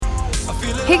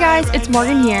Hey guys, it's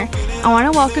Morgan here. I want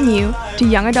to welcome you to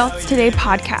Young Adults Today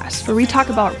podcast, where we talk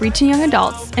about reaching young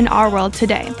adults in our world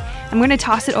today. I'm going to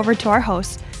toss it over to our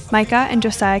hosts, Micah and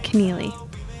Josiah Kennealy.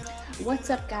 What's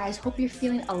up, guys? Hope you're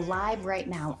feeling alive right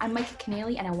now. I'm Micah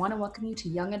Kennealy, and I want to welcome you to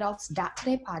Young Adults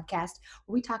Today podcast,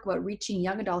 where we talk about reaching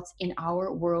young adults in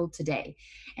our world today.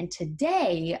 And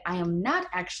today, I am not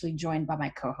actually joined by my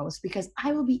co-host because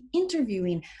I will be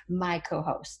interviewing my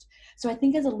co-host. So I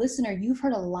think as a listener, you've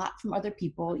heard a lot from other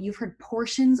people. You've heard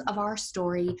portions of our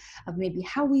story of maybe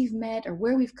how we've met or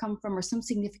where we've come from or some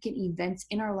significant events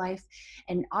in our life.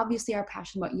 And obviously our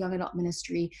passion about young adult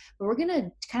ministry. But we're going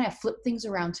to kind of flip things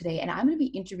around today. And I'm going to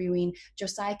be interviewing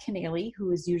Josiah Kennealy,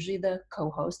 who is usually the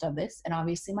co-host of this, and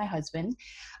obviously my husband.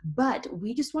 But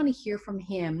we just want to hear from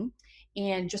him.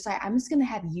 And Josiah, I'm just going to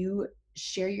have you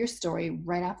share your story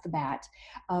right off the bat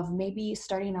of maybe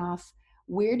starting off,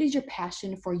 where did your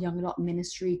passion for young adult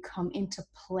ministry come into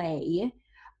play?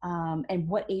 And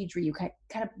what age were you? Kind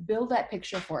of build that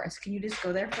picture for us. Can you just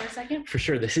go there for a second? For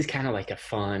sure. This is kind of like a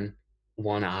fun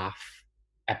one-off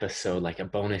episode, like a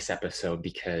bonus episode,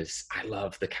 because I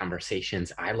love the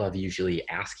conversations. I love usually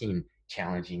asking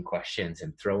challenging questions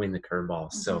and throwing the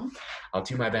curveballs. So I'll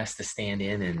do my best to stand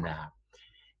in and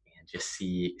just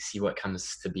see what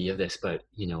comes to be of this. But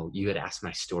you had asked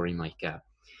my story, Micah.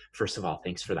 First of all,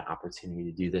 thanks for the opportunity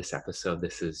to do this episode.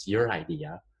 This is your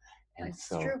idea. And That's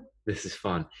so true. This is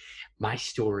fun. My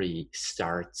story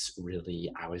starts really,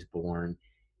 I was born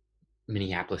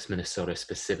Minneapolis, Minnesota,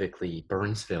 specifically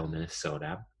Burnsville,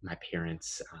 Minnesota. My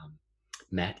parents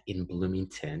met in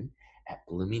Bloomington at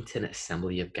Bloomington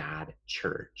Assembly of God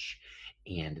Church,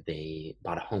 and they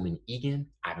bought a home in Eagan.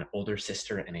 I have an older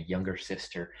sister and a younger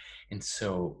sister, and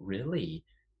so really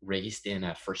raised in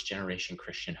a first-generation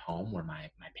Christian home where my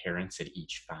parents had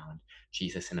each found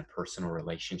Jesus in a personal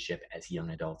relationship as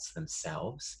young adults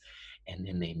themselves. And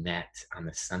then they met on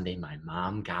the Sunday my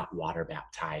mom got water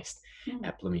baptized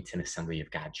at Bloomington Assembly of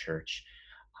God Church.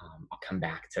 I'll come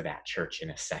back to that church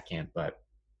in a second, but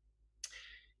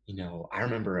I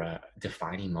remember a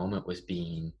defining moment was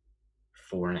being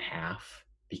 4.5,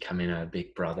 becoming a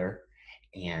big brother.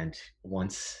 And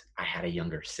once I had a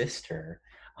younger sister,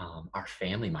 our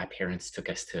family, my parents took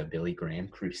us to a Billy Graham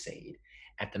crusade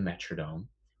at the Metrodome,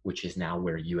 which is now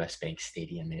where US Bank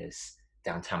Stadium is,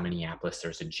 downtown Minneapolis.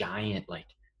 There's a giant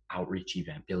outreach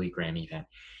event, Billy Graham event.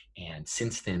 And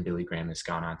since then, Billy Graham has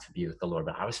gone on to be with the Lord,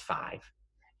 but I was 5.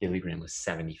 Billy Graham was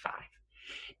 75.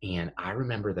 And I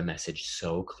remember the message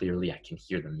so clearly. I can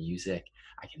hear the music.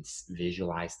 I can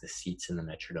visualize the seats in the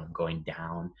Metrodome going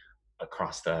down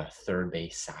across the third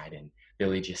base side. And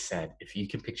Billy just said, if you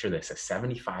can picture this, a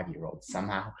 75-year-old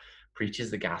somehow preaches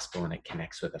the gospel and it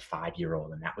connects with a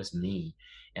 5-year-old. And that was me.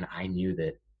 And I knew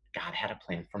that God had a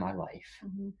plan for my life.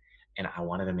 And I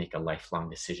wanted to make a lifelong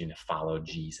decision to follow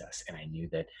Jesus. And I knew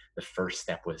that the first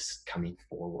step was coming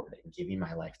forward and giving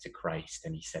my life to Christ.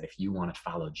 And he said, if you want to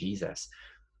follow Jesus,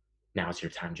 now's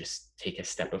your time. Just take a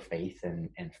step of faith and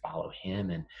follow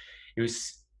him. And it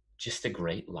was just a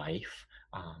great life.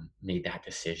 Made that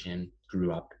decision,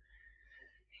 grew up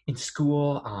in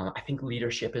school. I think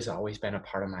leadership has always been a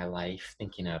part of my life.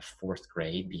 Thinking of 4th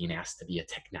grade, being asked to be a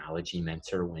technology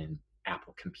mentor when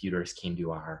Apple computers came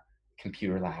to our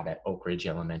computer lab at Oak Ridge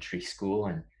Elementary School.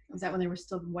 And was that when they were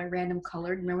still random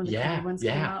colored? Remember when the colored ones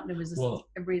came out and it was just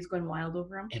everybody's going wild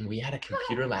over them? And we had a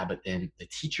computer lab, but then the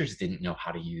teachers didn't know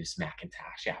how to use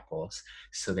Macintosh Apples.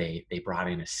 So they brought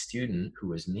in a student who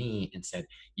was me and said,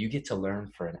 you get to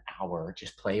learn for an hour,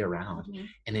 just play around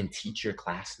and then teach your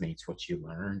classmates what you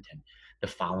learned. And the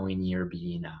following year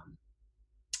being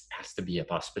asked to be a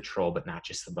bus patrol, but not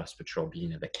just the bus patrol,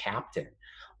 being the captain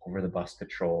over the bus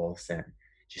patrols and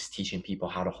just teaching people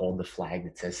how to hold the flag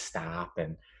that says stop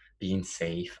and being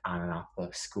safe on and off the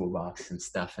school bus and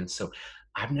stuff. And so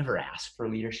I've never asked for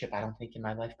leadership, I don't think, in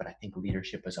my life, but I think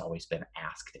leadership has always been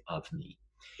asked of me.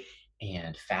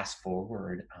 And fast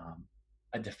forward,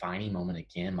 a defining moment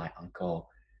again, my uncle,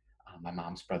 my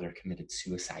mom's brother, committed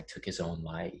suicide, took his own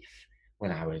life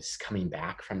when I was coming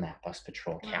back from that bus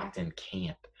patrol captain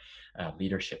camp,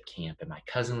 leadership camp. And my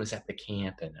cousin was at the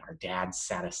camp, and our dad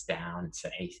sat us down and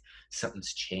said, hey,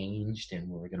 something's changed and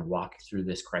we're going to walk through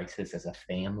this crisis as a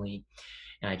family.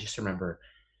 And I just remember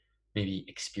maybe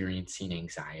experiencing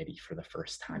anxiety for the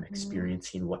first time,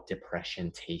 experiencing what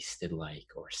depression tasted like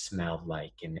or smelled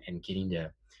like, and getting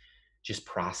to just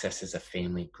process as a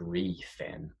family grief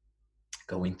and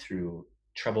going through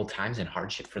troubled times and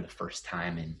hardship for the first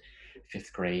time in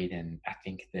 5th grade. And I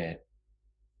think that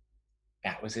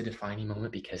was a defining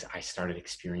moment because I started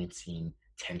experiencing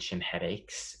tension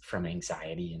headaches from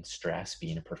anxiety and stress,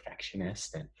 being a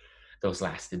perfectionist. And those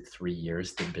lasted 3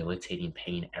 years, debilitating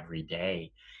pain every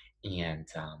day. And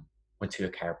went to a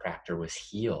chiropractor, was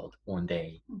healed one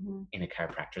day in a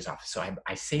chiropractor's office. So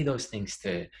I say those things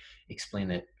to explain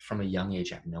that from a young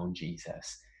age, I've known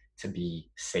Jesus to be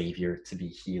Savior, to be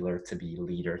healer, to be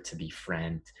leader, to be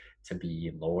friend, to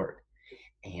be Lord.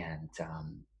 And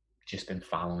just been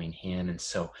following him. And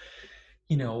so,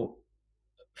 you know,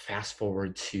 fast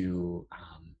forward to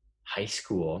high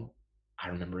school, I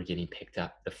remember getting picked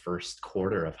up the first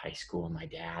quarter of high school, and my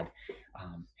dad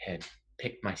had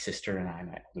picked my sister and I.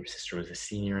 My older sister was a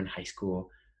senior in high school,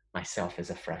 myself as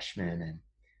a freshman, and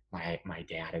my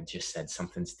dad had just said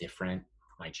something's different.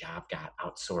 My job got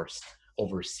outsourced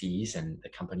overseas, and the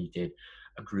company did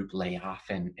a group layoff,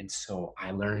 and so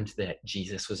I learned that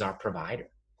Jesus was our provider,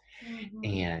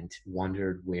 and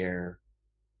wondered where,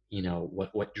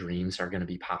 what dreams are going to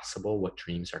be possible, what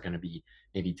dreams are going to be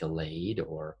maybe delayed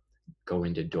or go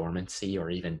into dormancy or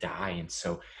even die. And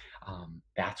so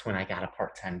that's when I got a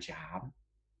part-time job,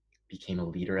 became a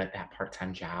leader at that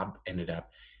part-time job, ended up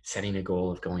setting a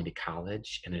goal of going to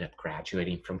college, ended up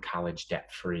graduating from college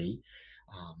debt-free.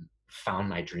 Found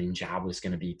my dream job was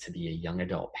going to be a young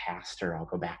adult pastor. I'll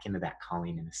go back into that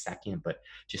calling in a second, but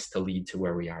just to lead to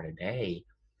where we are today,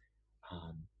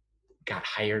 got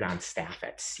hired on staff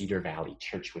at Cedar Valley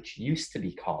Church, which used to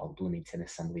be called Bloomington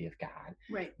Assembly of God.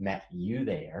 Right. Met you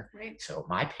there. Right. So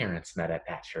my parents met at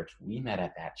that church. We met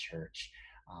at that church.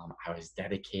 I was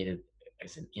dedicated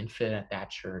as an infant at that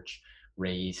church,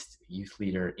 raised youth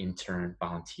leader, intern,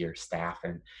 volunteer, staff.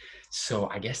 And so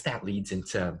I guess that leads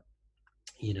into,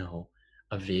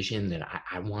 a vision that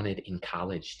I wanted in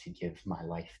college to give my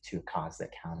life to a cause that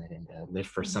counted and to live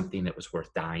for something that was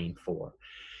worth dying for.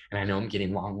 And I know I'm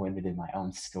getting long-winded in my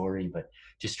own story, but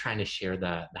just trying to share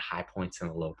the high points and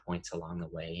the low points along the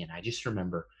way. And I just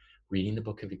remember reading the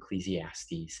book of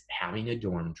Ecclesiastes, having a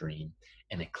dorm dream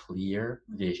and a clear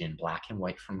vision, black and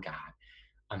white from God,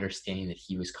 understanding that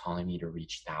he was calling me to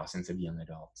reach thousands of young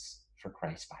adults for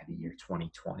Christ by the year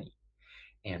 2020.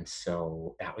 And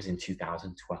so that was in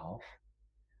 2012.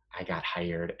 I got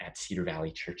hired at Cedar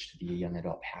Valley Church to be a young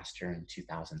adult pastor in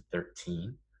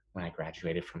 2013 when I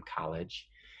graduated from college.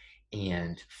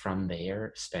 And from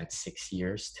there, spent 6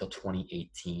 years till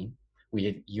 2018.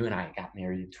 You and I got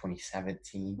married in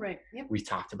 2017. Right. Yep. We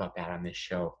talked about that on this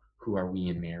show. Who are we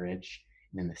in marriage?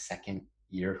 And then the second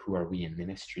year, who are we in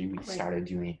ministry? We started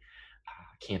doing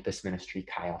campus ministry,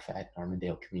 Chi Alpha at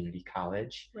Normandale Community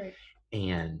College. Right.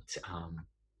 And,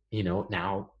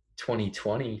 now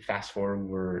 2020, fast forward,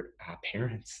 we're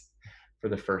parents for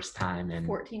the first time, and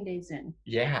 14 days in.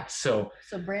 Yeah. So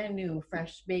brand new,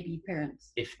 fresh baby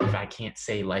parents. If I can't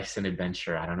say life's an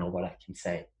adventure, I don't know what I can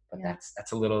say, but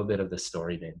that's a little bit of the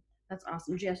story, babe. That's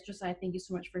awesome. Josiah, thank you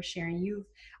so much for sharing. You've,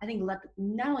 I think, let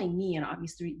not only me and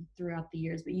obviously throughout the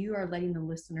years, but you are letting the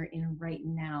listener in right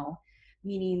now,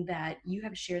 meaning that you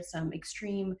have shared some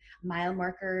extreme mile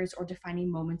markers or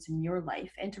defining moments in your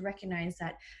life, and to recognize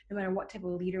that no matter what type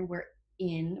of leader we're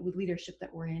in, with leadership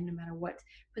that we're in, no matter what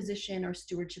position or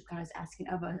stewardship God is asking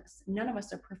of us, none of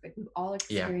us are perfect. We've all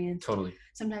experienced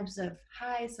some types of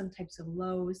highs, some types of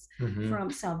lows, from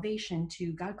salvation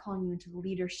to God calling you into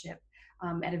leadership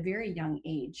at a very young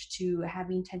age, to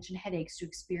having tension headaches, to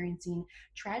experiencing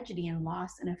tragedy and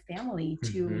loss in a family,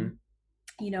 to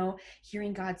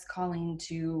hearing God's calling,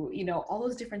 to, all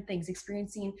those different things,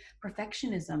 experiencing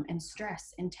perfectionism and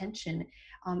stress and tension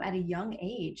at a young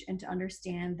age, and to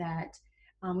understand that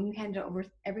when you hand over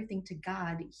everything to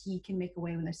God, he can make a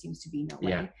way when there seems to be no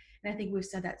way. Yeah. And I think we've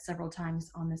said that several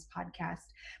times on this podcast.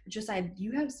 But Josiah,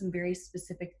 you have some very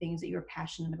specific things that you're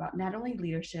passionate about, not only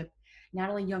leadership,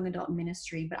 not only young adult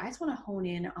ministry, but I just want to hone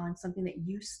in on something that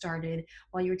you started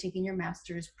while you were taking your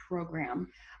master's program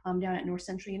down at North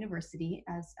Central University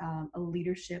as a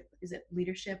leadership. Is it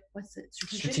leadership? What's it?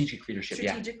 Strategic leadership.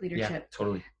 Strategic leadership. Yeah,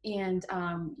 totally. And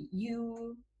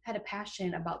you had a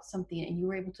passion about something, and you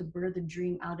were able to birth the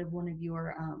dream out of one of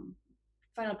your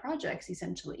final projects,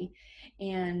 essentially.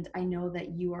 And I know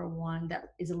that you are one that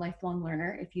is a lifelong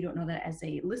learner. If you don't know that as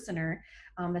a listener,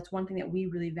 that's one thing that we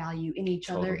really value in each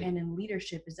other and in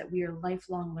leadership, is that we are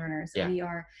lifelong learners. Yeah. We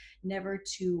are never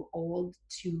too old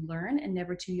to learn and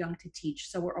never too young to teach.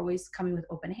 So we're always coming with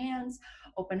open hands,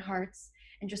 open hearts.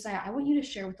 And Josiah, I want you to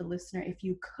share with the listener, if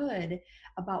you could,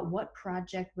 about what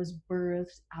project was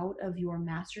birthed out of your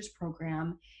master's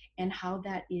program and how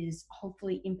that is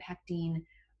hopefully impacting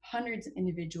hundreds of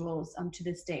individuals to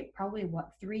this day. Probably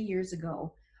 3 years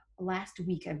ago, last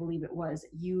week, I believe it was,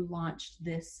 you launched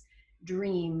this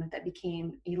dream that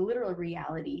became a literal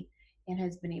reality and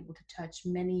has been able to touch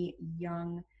many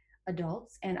young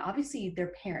adults and obviously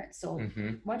their parents. So why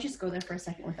don't you just go there for a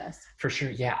second with us? For sure.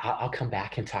 Yeah, I'll come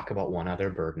back and talk about one other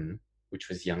burden, which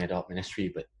was young adult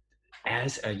ministry. But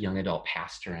as a young adult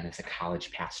pastor and as a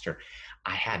college pastor,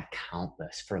 I had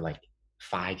countless for like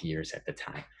 5 years at the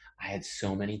time. I had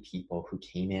so many people who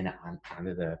came in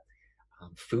onto the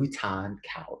futon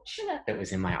couch that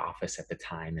was in my office at the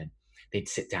time, and they'd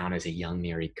sit down as a young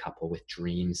married couple with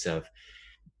dreams of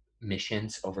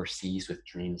missions overseas, with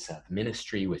dreams of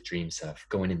ministry, with dreams of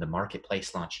going in the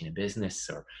marketplace, launching a business,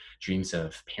 or dreams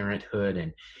of parenthood,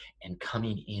 and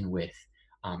coming in with,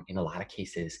 in a lot of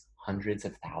cases, hundreds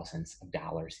of thousands of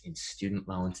dollars in student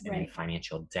loans and in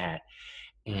financial debt.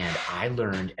 And I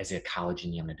learned as a college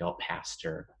and young adult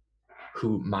pastor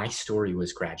who my story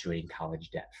was graduating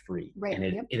college debt free.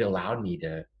 And it allowed me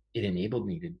to, it enabled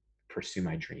me to pursue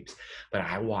my dreams. But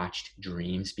I watched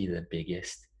dreams be the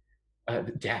biggest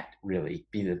debt really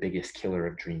be the biggest killer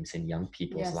of dreams in young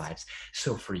people's lives.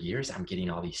 So for years, I'm getting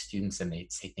all these students and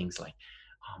they'd say things like,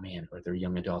 oh man, or their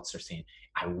young adults are saying,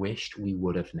 I wished we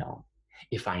would have known.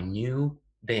 If I knew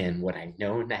then what I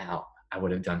know now, I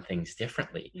would have done things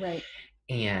differently. Right.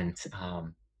 And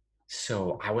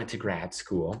so I went to grad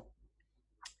school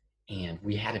and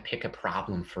we had to pick a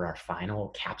problem for our final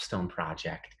capstone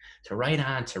project to write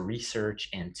on, to research,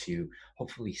 and to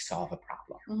hopefully solve a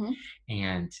problem.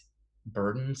 And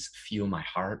burdens fuel my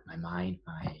heart, my mind,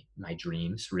 my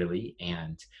dreams, really.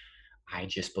 And I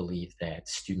just believe that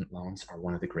student loans are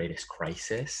one of the greatest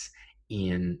crises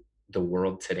in the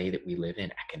world today that we live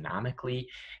in economically.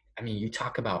 I mean, you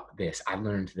talk about this. I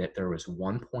learned that there was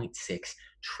 $1.6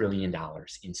 trillion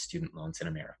in student loans in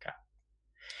America.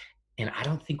 And I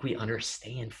don't think we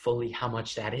understand fully how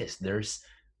much that is. There's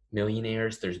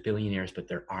millionaires, there's billionaires, but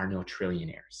there are no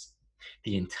trillionaires.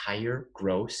 The entire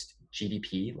gross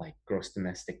GDP, like gross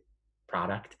domestic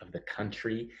product of the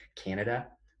country, Canada,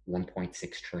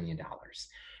 $1.6 trillion.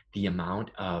 The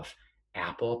amount of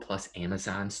Apple plus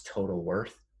Amazon's total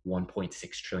worth,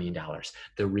 $1.6 trillion.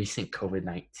 The recent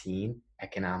COVID-19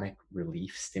 economic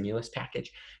relief stimulus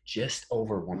package, just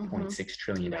over $1.6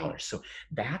 trillion. So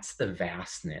that's the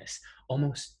vastness,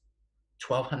 almost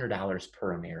 $1,200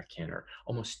 per American, or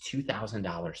almost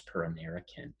 $2,000 per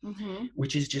American,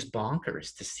 which is just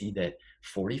bonkers to see that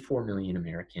 44 million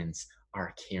Americans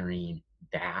are carrying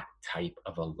that type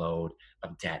of a load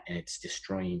of debt. And it's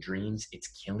destroying dreams. It's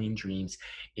killing dreams.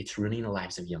 It's ruining the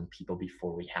lives of young people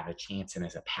before we have a chance. And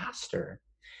as a pastor,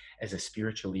 as a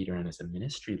spiritual leader, and as a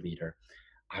ministry leader,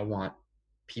 I want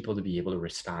people to be able to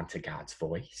respond to God's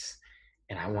voice.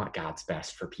 And I want God's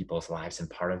best for people's lives. And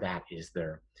part of that is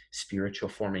their spiritual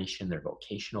formation, their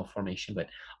vocational formation, but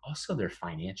also their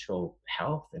financial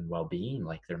health and well-being,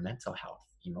 like their mental health,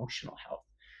 emotional health,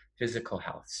 physical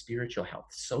health, spiritual health,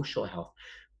 social health.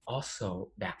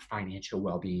 Also, that financial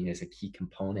well-being is a key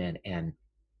component. And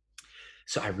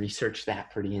so I researched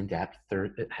that pretty in depth.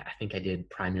 I think I did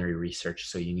primary research.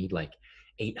 So you need like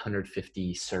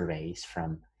 850 surveys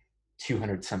from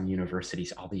 200 some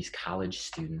universities. All these college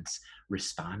students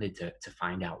responded to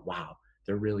find out, wow,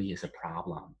 there really is a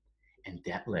problem. And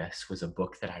Debtless was a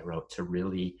book that I wrote to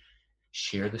really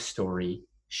share the story,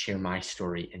 share my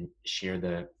story, and share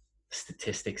the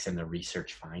statistics and the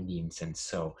research findings. And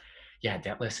so, yeah,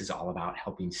 Debtless is all about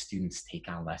helping students take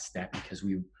on less debt, because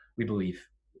we believe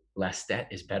less debt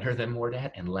is better than more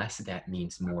debt, and less debt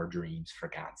means more dreams for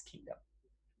God's kingdom.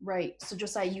 Right. So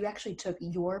Josiah, you actually took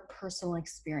your personal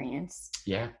experience,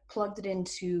 plugged it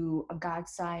into a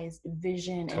God-sized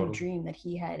vision and dream that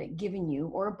he had given you,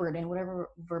 or a burden, whatever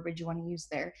verbiage you want to use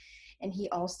there. And he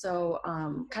also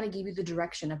kind of gave you the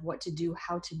direction of what to do,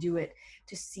 how to do it,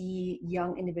 to see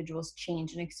young individuals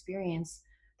change and experience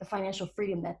the financial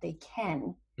freedom that they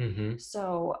can.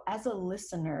 So as a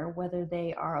listener, whether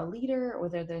they are a leader or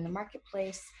whether they're in the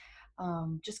marketplace,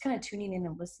 just kind of tuning in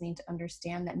and listening to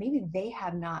understand that maybe they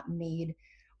have not made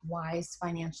wise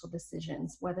financial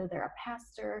decisions, whether they're a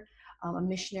pastor, a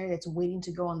missionary that's waiting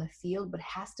to go on the field, but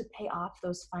has to pay off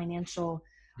those financial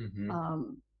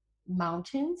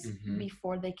mountains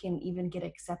before they can even get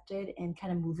accepted and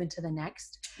kind of move into the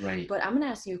next. Right. But I'm going to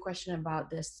ask you a question about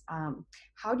this.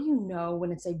 How do you know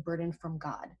when it's a burden from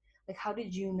God? Like, how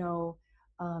did you know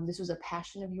this was a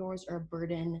passion of yours or a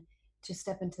burden to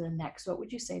step into the next? What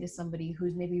would you say to somebody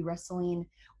who's maybe wrestling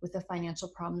with the financial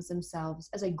problems themselves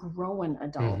as a grown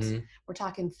adult? We're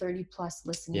talking 30 plus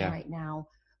listening right now,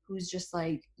 who's just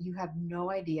like, you have no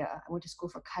idea. I went to school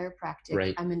for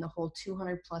chiropractic. I'm in the whole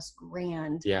 200 plus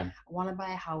grand. I want to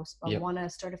buy a house. I want to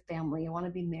start a family. I want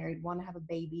to be married, want to have a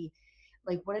baby.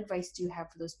 Like, what advice do you have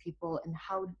for those people, and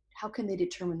how can they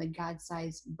determine the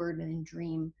God-sized burden and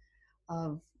dream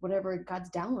of whatever God's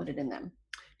downloaded in them?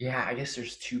 Yeah, I guess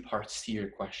there's two parts to your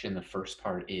question. The first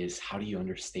part is, how do you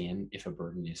understand if a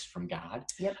burden is from God?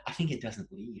 Yep. I think it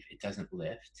doesn't leave, it doesn't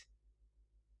lift,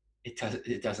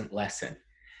 it doesn't lessen.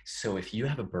 So if you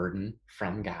have a burden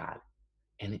from God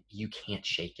and you can't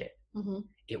shake it, Mm-hmm.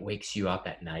 it wakes you up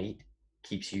at night,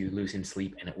 keeps you losing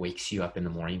sleep, and it wakes you up in the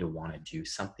morning to want to do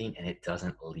something and it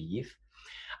doesn't leave.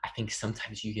 I think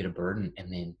sometimes you get a burden and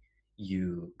then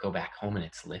you go back home and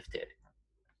it's lifted.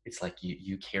 It's like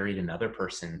you carried another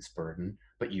person's burden,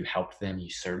 but you helped them, you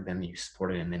served them, you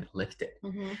supported them, and then it lifted.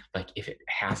 Mm-hmm. Like if it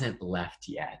hasn't left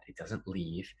yet, it doesn't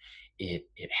leave, it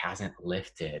hasn't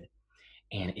lifted,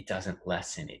 and it doesn't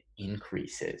lessen, it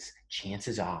increases.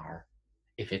 Chances are,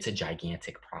 if it's a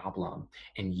gigantic problem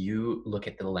and you look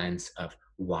at the lens of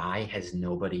why has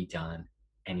nobody done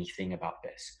anything about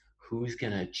this? Who's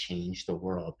going to change the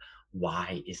world?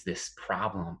 Why is this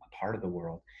problem a part of the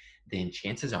world? Then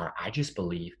chances are, I just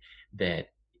believe that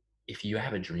if you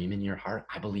have a dream in your heart,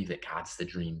 I believe that God's the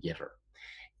dream giver.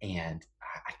 And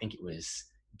I think it was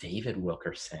David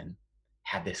Wilkerson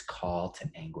had this call to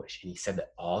anguish. And he said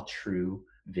that all true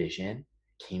vision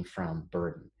came from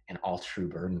burden and all true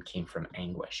burden came from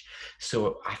anguish.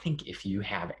 So I think if you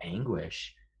have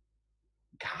anguish,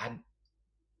 God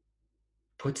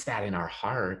puts that in our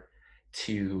heart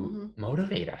to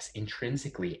motivate us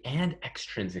intrinsically and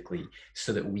extrinsically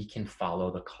so that we can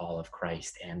follow the call of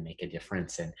Christ and make a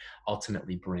difference and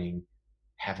ultimately bring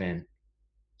heaven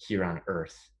here on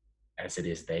earth as it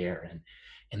is there.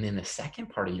 And then the second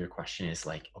part of your question is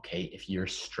like, okay, if you're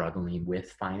struggling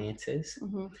with finances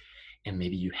Mm-hmm. and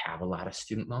maybe you have a lot of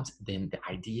student loans, then the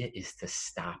idea is to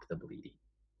stop the bleeding.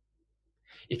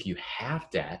 If you have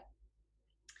debt,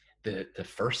 the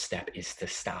first step is to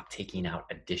stop taking out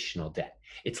additional debt.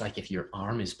 It's like if your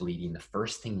arm is bleeding, the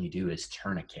first thing you do is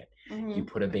tourniquet. Mm-hmm. You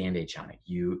put a bandage on it.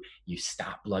 You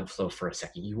stop blood flow for a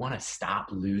second. You want to stop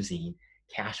losing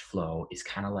cash flow. Is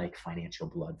kind of like financial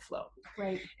blood flow.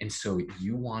 Right. And so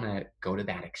you want to go to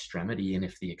that extremity. And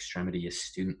if the extremity is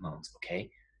student loans, okay,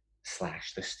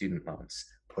 slash the student loans,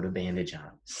 put a bandage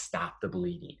on, stop the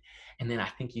bleeding. And then I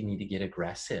think you need to get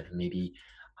aggressive. Maybe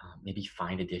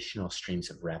find additional streams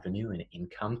of revenue and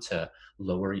income to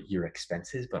lower your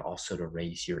expenses, but also to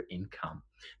raise your income.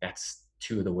 That's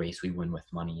two of the ways we win with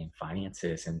money and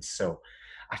finances. And so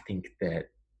I think that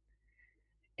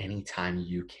anytime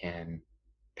you can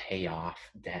pay off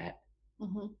debt,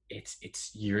 Mm-hmm.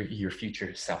 it's your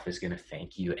future self is going to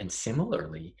thank you. And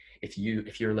similarly, if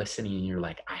you're listening and you're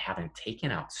like, I haven't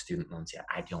taken out student loans yet,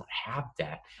 I don't have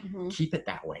debt, Mm-hmm. keep it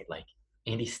that way. Like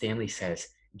Andy Stanley says,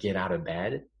 get out of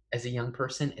bed as a young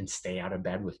person and stay out of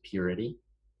bed with purity.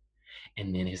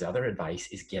 And then his other advice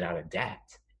is get out of debt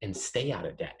and stay out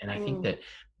of debt. And I think that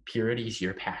purity is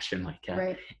your passion, Micah,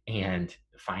 Right. and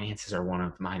finances are one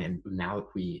of mine. And now that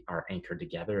we are anchored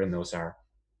together, and those are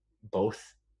both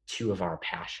two of our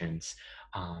passions,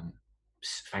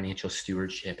 financial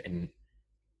stewardship and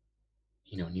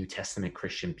New Testament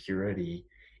Christian purity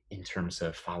in terms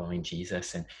of following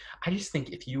Jesus. And I just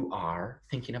think if you are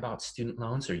thinking about student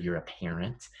loans or you're a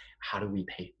parent, how do we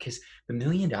pay? Because the $1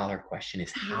 million question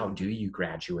is, how do you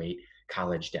graduate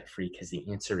college debt free? Because the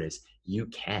answer is you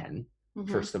can.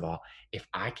 Mm-hmm. First of all, if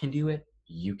I can do it,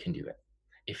 you can do it.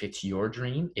 If it's your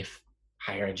dream, if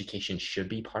higher education should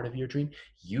be part of your dream,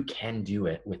 you can do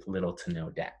it with little to no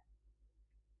debt.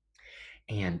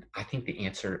 And I think the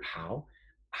answer, how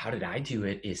did I do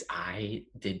it, is I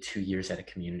did 2 years at a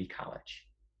community college.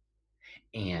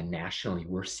 And nationally,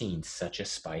 we're seeing such a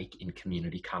spike in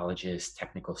community colleges,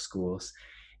 technical schools,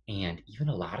 and even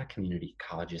a lot of community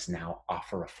colleges now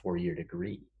offer a 4-year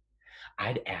degree.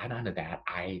 I'd add on to that,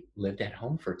 I lived at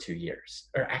home for 2 years,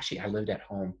 or actually I lived at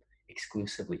home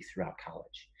exclusively throughout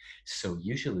college. So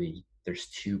usually there's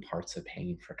two parts of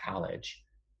paying for college: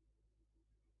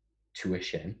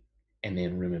 tuition and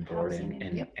then room and board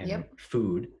and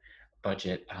food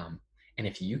budget. And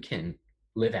if you can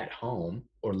live at home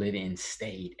or live in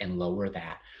state and lower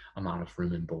that amount of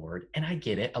room and board, and I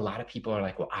get it, a lot of people are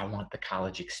like, well, I want the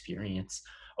college experience.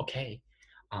 Okay.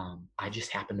 I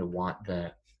just happen to want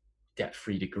the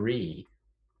debt-free degree,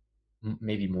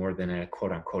 maybe more than a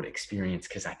quote unquote experience,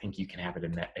 because I think you can have it.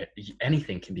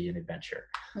 Anything can be an adventure.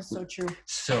 That's so true.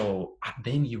 So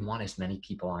then you want as many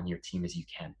people on your team as you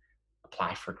can.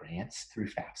 Apply for grants through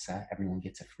FAFSA. Everyone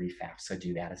gets a free FAFSA.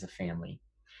 Do that as a family.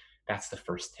 That's the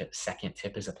first tip. Second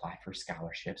tip is apply for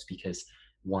scholarships, because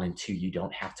 1 and 2, you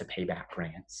don't have to pay back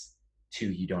grants.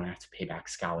 2, you don't have to pay back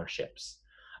scholarships.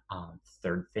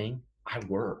 Third thing, I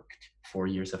worked 4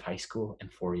 years of high school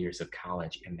and 4 years of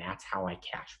college, and that's how I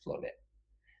cash flowed it.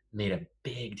 Made a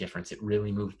big difference. It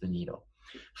really moved the needle.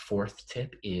 Fourth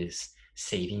tip is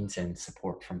savings and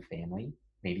support from family.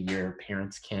 Maybe your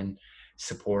parents can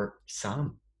support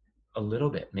a little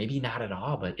bit, maybe not at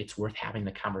all, but it's worth having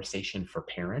the conversation for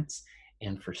parents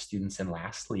and for students. And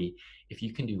lastly, if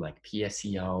you can do like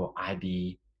PSEO,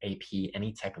 IB, AP,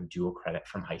 any type of dual credit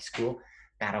from high school,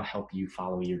 that'll help you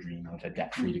follow your dream of a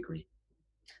debt-free degree.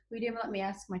 We didn't let me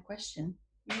ask my question.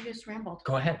 You just rambled.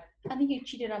 Go ahead. I think you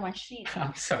cheated on my sheet.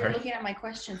 I'm sorry. You're looking at my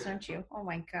questions, aren't you? Oh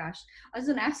my gosh. I was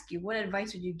going to ask you, what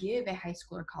advice would you give a high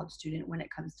school or college student when it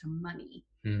comes to money?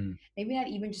 Maybe not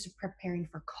even just preparing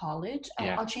for college.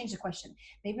 I'll change the question.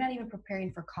 Maybe not even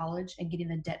preparing for college and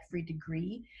getting a debt-free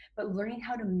degree, but learning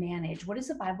how to manage. What does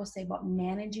the Bible say about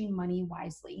managing money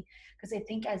wisely? Because I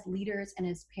think as leaders and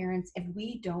as parents, if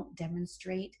we don't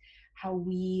demonstrate how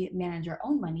we manage our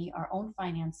own money, our own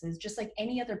finances, just like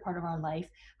any other part of our life,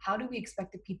 how do we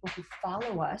expect the people who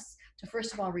follow us to,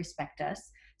 first of all, respect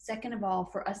us? Second of all,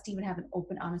 for us to even have an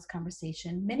open, honest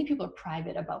conversation. Many people are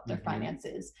private about their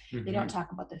finances. They don't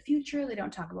talk about the future. They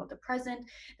don't talk about the present.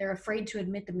 They're afraid to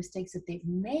admit the mistakes that they've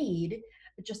made.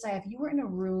 But Josiah, if you were in a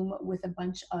room with a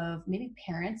bunch of maybe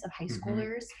parents of high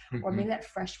schoolers, or maybe that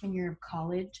freshman year of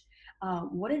college,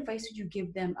 what advice would you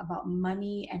give them about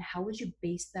money, and how would you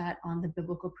base that on the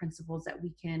biblical principles that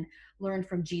we can learn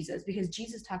from Jesus? Because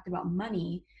Jesus talked about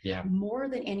money more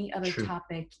than any other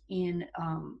topic in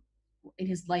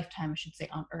his lifetime, I should say,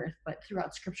 on earth, but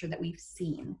throughout scripture that we've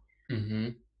seen.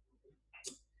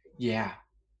 Yeah.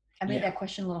 I made that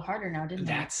question a little harder now, didn't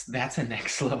I? That's a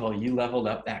next level. You leveled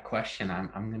up that question.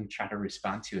 I'm going to try to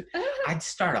respond to it. I'd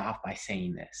start off by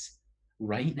saying this.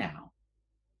 Right now,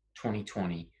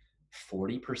 2020,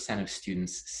 40% of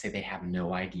students say they have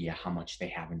no idea how much they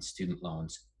have in student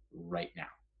loans right now.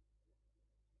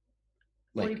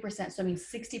 40%. So I mean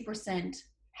 60%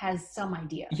 has some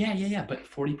idea. Yeah. But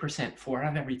 40%, 4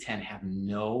 out of every 10 have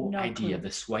no idea. Clue.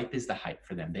 The swipe is the hype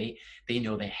for them. They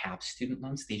know they have student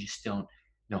loans. They just don't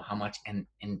know how much. And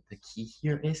the key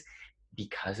here is,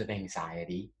 because of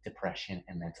anxiety, depression,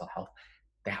 and mental health,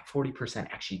 that 40%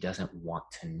 actually doesn't want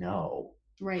to know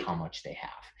how much they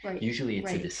have. Usually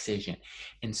it's a decision.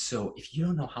 And so if you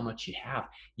don't know how much you have,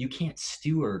 you can't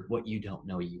steward what you don't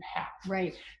know you have.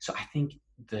 So I think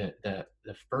the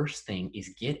first thing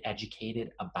is get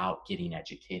educated about getting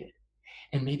educated.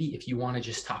 And maybe if you want to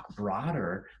just talk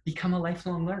broader, become a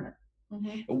lifelong learner.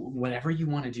 Whatever you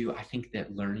want to do, I think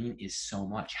that learning is so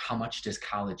much. How much does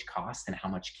college cost, and how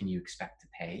much can you expect to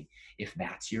pay, if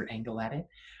that's your angle at it?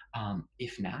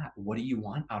 If not, what do you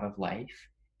want out of life?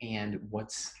 And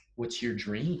what's your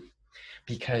dream?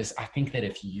 Because I think that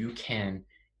if you can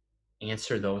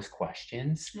answer those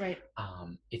questions,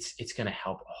 it's going to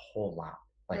help a whole lot.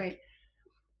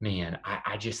 Man,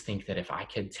 I just think that if I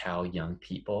could tell young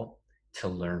people to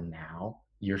learn now,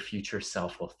 your future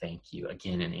self will thank you.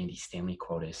 Again, an Andy Stanley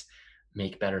quote is,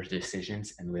 make better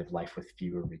decisions and live life with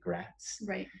fewer regrets.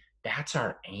 That's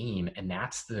our aim. And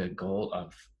that's the goal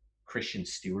of Christian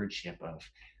stewardship, of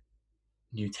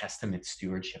New Testament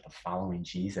stewardship, of following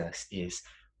Jesus, is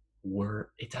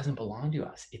it doesn't belong to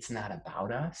us. It's not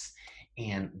about us.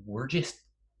 And we're just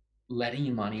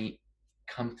letting money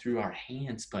come through our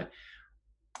hands, but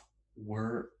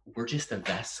we're just a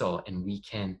vessel, and we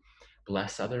can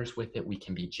bless others with it. We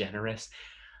can be generous.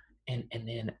 And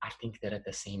then I think that at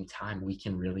the same time, we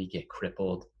can really get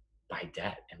crippled by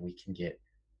debt, and it can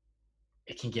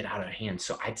get out of hand.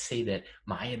 So I'd say that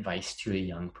my advice to a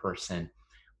young person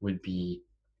would be,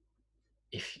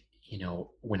 if,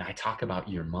 when I talk about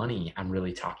your money, I'm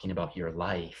really talking about your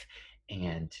life.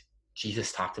 And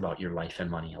Jesus talked about your life and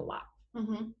money a lot.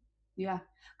 Yeah.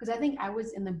 Because I think I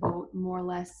was in the boat more or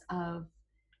less of,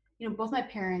 both my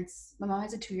parents, my mom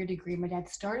has a 2-year degree. My dad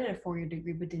started a 4-year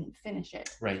degree, but didn't finish it.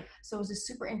 So it was just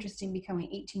super interesting becoming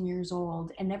 18 years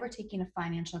old and never taking a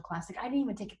financial class. I didn't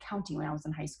even take accounting when I was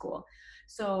in high school.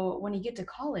 So when you get to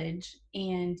college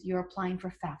and you're applying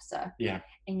for FAFSA,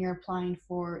 and you're applying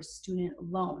for student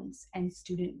loans and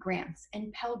student grants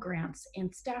and Pell grants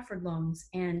and Stafford loans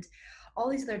and all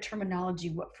these other terminology,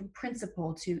 what from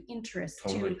principal to interest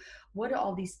to what do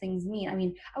all these things mean? I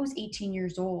mean, I was 18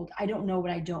 years old. I don't know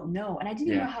what I don't know. And I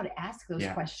didn't know how to ask those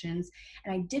questions.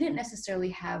 And I didn't necessarily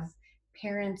have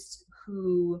parents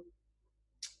who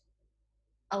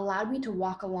allowed me to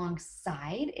walk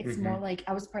alongside. It's more like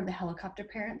I was part of the helicopter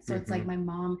parents. So it's like my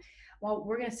mom, well,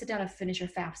 we're going to sit down and finish your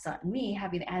FAFSA. And me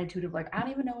having the attitude of I don't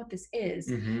even know what this is.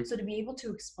 So to be able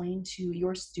to explain to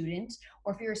your student,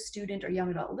 or if you're a student or young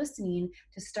adult listening,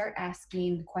 to start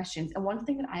asking questions. And one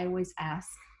thing that I always ask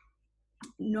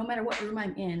no matter what room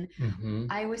I'm in, Mm-hmm.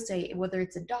 I always say, whether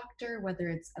it's a doctor, whether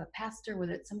it's a pastor,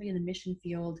 whether it's somebody in the mission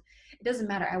field, it doesn't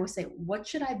matter. I always say, what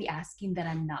should I be asking that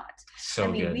I'm not? So I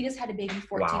mean, good. we just had a baby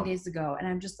 14 Wow. days ago, and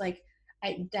I'm just like,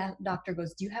 doctor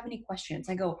goes, do you have any questions?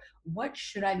 I go, what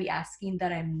should I be asking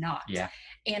that I'm not? Yeah.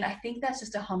 And I think that's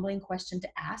just a humbling question to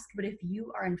ask. But if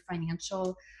you are in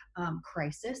financial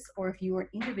crisis, or if you are an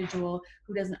individual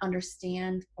who doesn't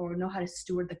understand or know how to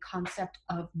steward the concept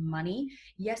of money,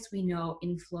 yes, we know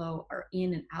inflow or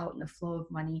in and out and the flow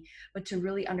of money, but to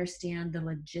really understand the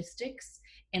logistics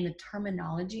and the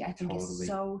terminology, I think is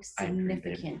so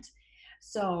significant.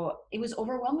 So it was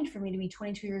overwhelming for me to be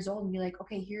 22 years old and be like,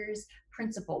 okay, here's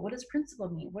principal. What does principal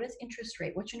mean? What is interest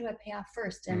rate? Which one do I pay off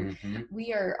first? And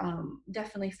we are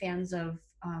definitely fans of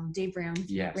Dave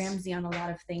Ramsey on a lot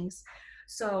of things.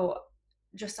 So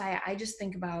Josiah, I just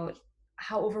think about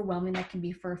how overwhelming that can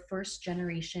be for a first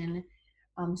generation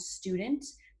student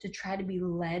to try to be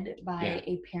led by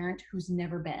a parent who's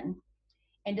never been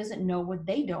and doesn't know what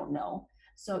they don't know.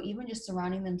 So even just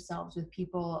surrounding themselves with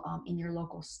people in your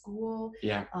local school,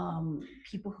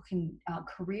 people who can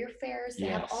career fairs, they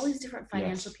have all these different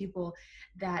financial people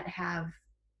that have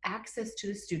access to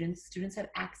the students have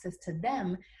access to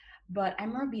them. But I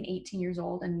remember being 18 years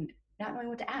old and not knowing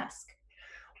what to ask.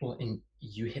 Well, and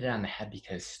you hit it on the head,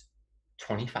 because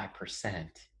 25%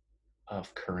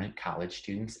 of current college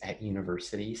students at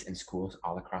universities and schools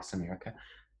all across America,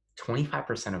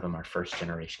 25% of them are first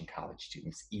generation college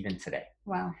students, even today.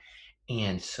 Wow.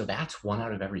 And so that's 1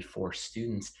 out of every 4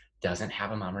 students doesn't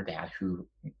have a mom or dad who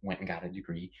went and got a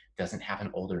degree, doesn't have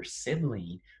an older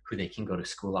sibling who they can go to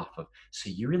school off of. So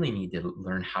you really need to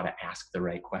learn how to ask the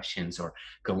right questions, or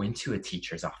go into a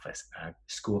teacher's office, a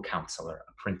school counselor,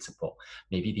 a principal,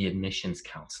 maybe the admissions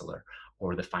counselor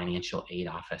or the financial aid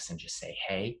office, and just say,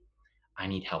 hey, I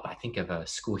need help. I think of a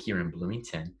school here in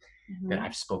Bloomington that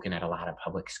I've spoken at a lot of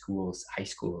public schools, high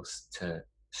schools, to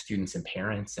students and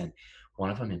parents. And one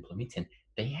of them in Bloomington,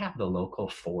 they have the local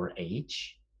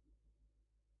 4-H,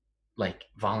 like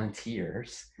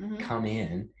volunteers come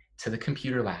in to the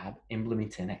computer lab in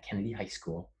Bloomington at Kennedy High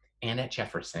School and at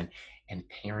Jefferson, and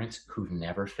parents who've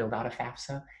never filled out a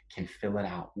FAFSA can fill it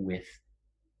out with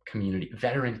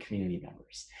veteran community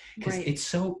members. Because it's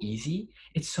so easy.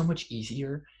 It's so much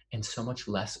easier and so much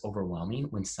less overwhelming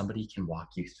when somebody can walk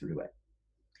you through it.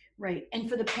 Right. And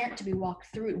for the parent to be walked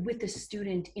through it with the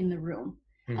student in the room.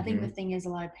 I think the thing is, a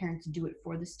lot of parents do it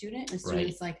for the student. The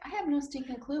student's like, I have no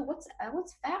stinking clue. What's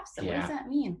FAFSA? What does that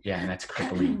mean? Yeah, and that's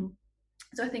crippling.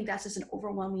 So I think that's just an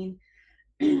overwhelming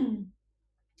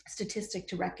statistic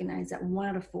to recognize that 1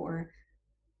 out of 4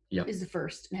 is the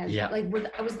first. And has, like,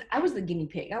 I was the guinea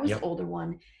pig. I was the older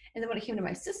one. And then when it came to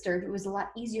my sister, it was a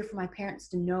lot easier for my parents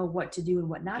to know what to do and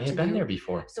what not to do. They've been there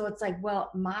before. So it's like,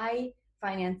 well, my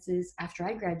finances after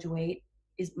I graduate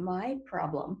is my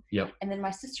problem. And then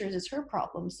my sister's is her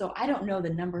problem. So I don't know the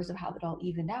numbers of how that all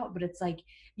evened out, but it's like,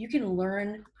 you can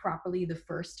learn properly the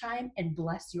first time and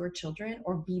bless your children,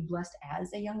 or be blessed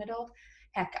as a young adult.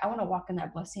 Heck, I want to walk in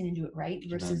that blessing and do it right,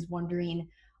 versus wondering,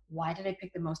 why did I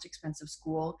pick the most expensive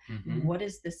school? What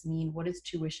does this mean? What is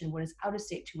tuition? What is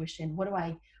out-of-state tuition? What do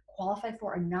I qualify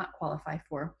for or not qualify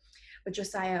for? But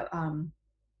Josiah,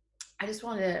 I just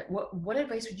wanted to, what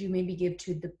advice would you maybe give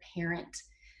to the parent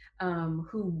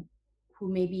who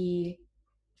maybe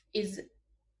is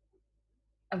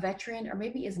a veteran or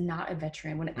maybe is not a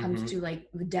veteran when it comes to like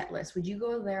the Debtless? Would you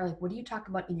go there? Like, what do you talk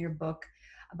about in your book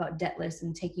about Debtless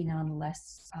and taking on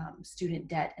less student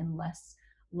debt and less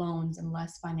loans and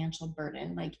less financial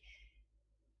burden? Like,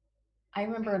 I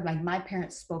remember like my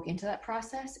parents spoke into that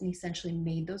process and essentially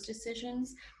made those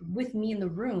decisions with me in the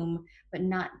room, but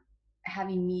not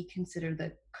having me consider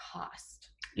the cost.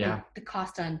 Like, the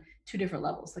cost on 2 different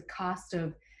levels: the cost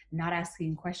of not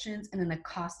asking questions, and then the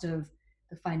cost of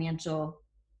the financial,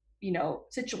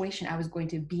 situation I was going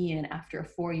to be in after a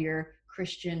 4-year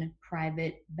Christian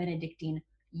private Benedictine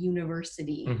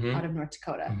university out of North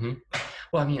Dakota.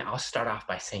 Well, I mean, I'll start off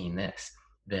by saying this,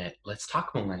 that let's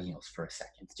talk millennials for a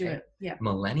second. Let's do it. Yeah.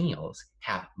 Millennials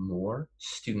have more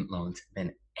student loans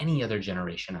than any other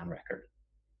generation on record.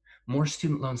 More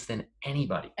student loans than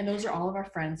anybody. And those are all of our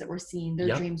friends that we're seeing.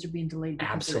 Their dreams are being delayed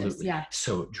because of this. Yeah.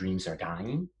 So dreams are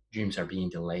dying, dreams are being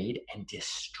delayed and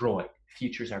destroyed.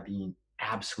 Futures are being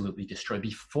absolutely destroyed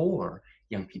before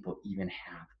young people even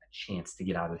have a chance to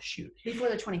get out of the chute. Before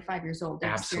they're 25 years old,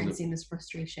 they're experiencing this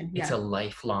frustration. It's a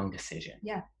lifelong decision.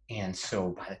 Yeah. And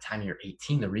so by the time you're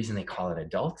 18, the reason they call it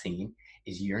adulting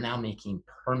is you're now making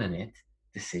permanent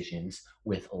decisions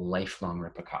with lifelong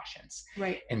repercussions.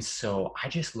 Right. And so I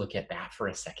just look at that for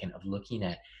a second, of looking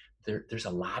at there's a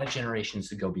lot of generations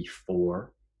to go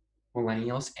before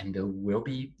millennials, and there will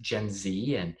be Gen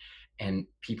Z and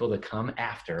people to come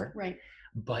after. Right.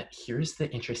 But here's the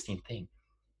interesting thing.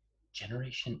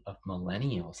 Generation of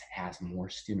millennials has more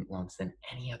student loans than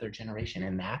any other generation,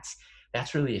 and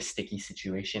that's really a sticky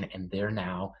situation, and they're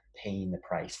now paying the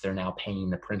price. They're now paying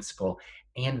the principal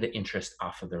and the interest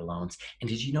off of their loans. And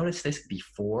did you notice this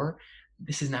before?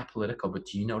 This is not political, but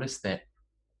do you notice that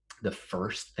the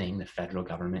first thing the federal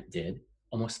government did,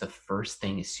 almost the first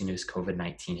thing as soon as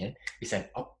COVID-19 hit, they said,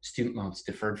 oh, student loans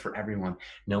deferred for everyone,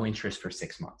 no interest for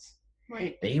 6 months.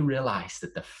 Right. They realized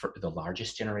that the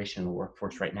largest generation in the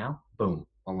workforce right now, boom,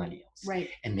 millennials. Right.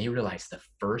 And they realized the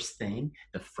first thing,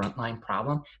 the frontline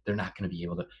problem, they're not going to be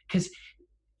able to, because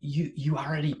you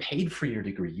already paid for your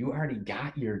degree, you already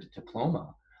got your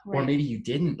diploma, or maybe you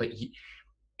didn't, but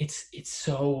it's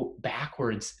so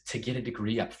backwards to get a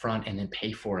degree up front and then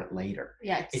pay for it later.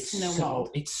 Yeah, it's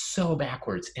so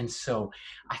backwards. And so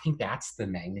I think that's the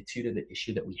magnitude of the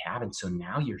issue that we have. And so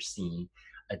now you're seeing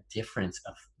a difference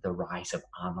of the rise of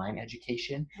online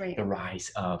education, the rise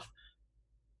of,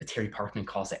 Terry Parkman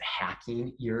calls it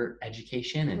hacking your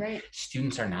education. And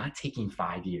students are not taking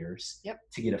 5 years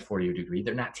to get a 4-year degree.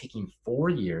 They're not taking 4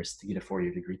 years to get a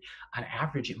 4-year degree. On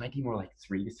average, it might be more like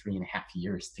 3 to 3.5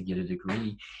 years to get a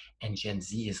degree. And Gen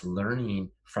Z is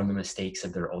learning from the mistakes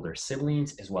of their older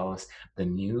siblings, as well as the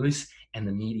news and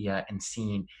the media, and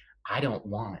seeing, I don't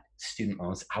want student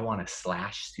loans. I want to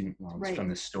slash student loans from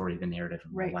the story, the narrative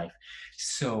of my life.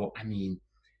 So, I mean,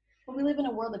 well, we live in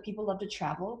a world that people love to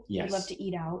travel. They love to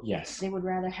eat out. They would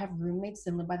rather have roommates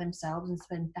than live by themselves and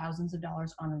spend thousands of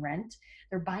dollars on rent.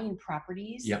 They're buying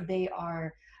properties. They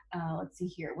are, let's see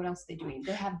here. What else are they doing?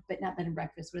 They have, but not bed and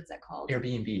breakfast. What is that called?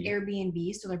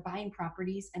 Airbnb. So they're buying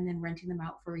properties and then renting them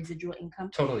out for residual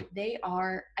income. Totally. They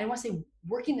are, I want to say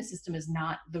working the system is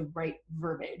not the right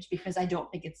verbiage, because I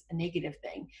don't think it's a negative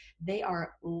thing. They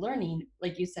are learning,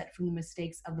 like you said, from the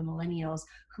mistakes of the millennials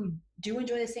who do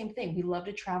enjoy the same thing. We love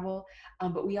to travel,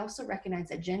 but we also recognize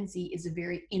that Gen Z is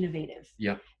very innovative.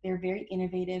 They're very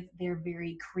innovative. They're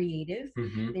very creative.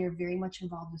 They're very much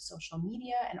involved with social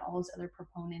media and all those other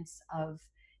proponents of,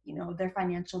 their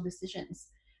financial decisions.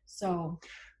 So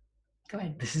go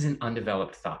ahead. This is an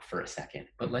undeveloped thought for a second,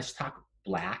 but let's talk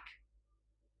black,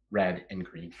 red, and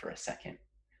green for a second.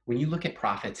 When you look at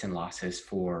profits and losses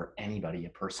for anybody, a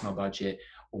personal budget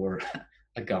or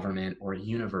a government or a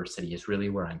university is really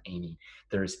where I'm aiming.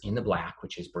 There's in the black,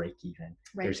 which is break even.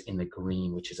 There's in the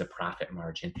green, which is a profit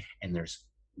margin. And there's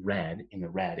red. In the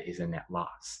red is a net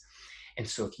loss. And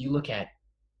so if you look at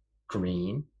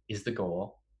green is the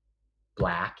goal,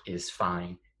 black is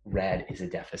fine, red is a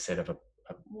deficit of a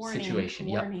situation.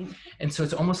 And so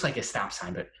it's almost like a stop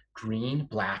sign, but green,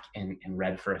 black, and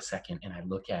red for a second. And I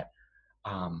look at,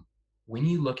 when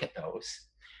you look at those,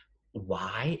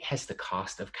 why has the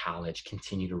cost of college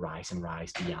continued to rise and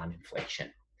rise beyond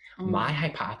inflation? My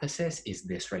hypothesis is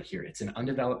this right here. It's an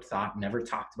undeveloped thought, never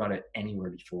talked about it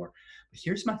anywhere before. But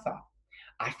here's my thought.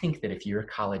 I think that if you're a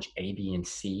college A, B, and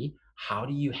C, how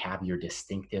do you have your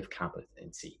distinctive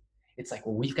competency? It's like,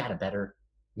 well, we've got a better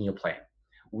meal plan.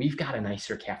 We've got a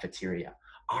nicer cafeteria.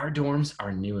 Our dorms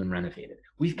are new and renovated.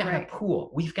 We've got a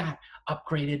pool. We've got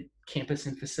upgraded campus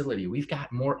and facility. We've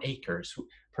got more acres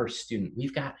per student.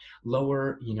 We've got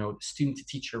lower, student to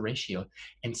teacher ratio.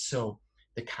 And so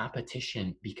the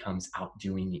competition becomes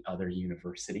outdoing the other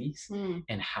universities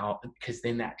and because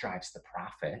then that drives the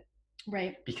profit.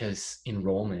 Because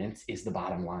enrollment is the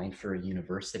bottom line for a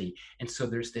university. And so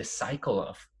there's this cycle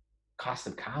of cost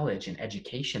of college and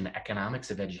education, the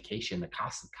economics of education, the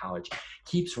cost of college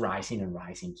keeps rising and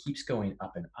rising, keeps going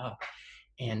up and up.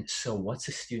 And so what's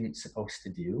a student supposed to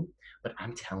do? But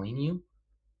I'm telling you,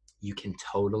 you can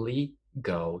totally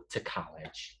go to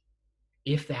college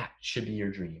if that should be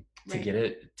your dream, to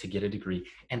get a degree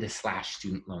and to slash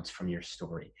student loans from your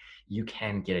story. You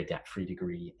can get a debt-free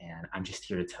degree. And I'm just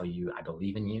here to tell you, I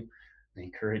believe in you, I'm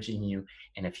encouraging you.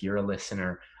 And if you're a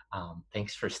listener,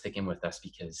 thanks for sticking with us,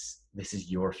 because this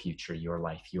is your future, your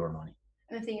life, your money.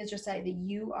 And the thing is, Josiah, that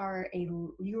you are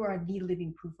the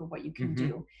living proof of what you can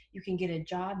do. You can get a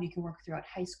job, you can work throughout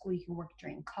high school, you can work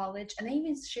during college. And they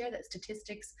even share that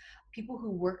statistics, people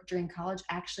who work during college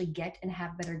actually get and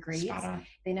have better grades.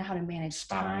 They know how to manage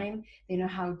time. They know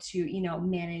how to,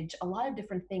 manage a lot of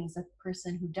different things. A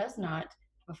person who does not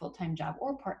have a full-time job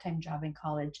or part-time job in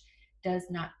college does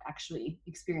not actually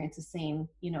experience the same,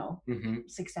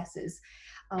 successes.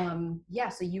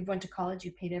 So you went to college,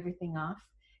 you paid everything off.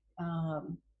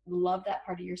 Love that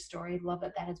part of your story. Love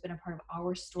that has been a part of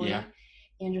our story.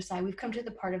 And Josiah, we've come to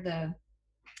the part of the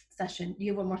session. Do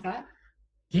you have one more thought?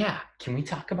 Yeah. Can we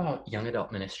talk about young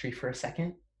adult ministry for a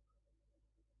second?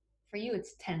 For you,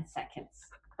 it's 10 seconds.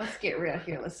 Let's get real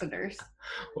here, listeners.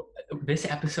 This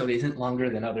episode isn't longer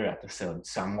than other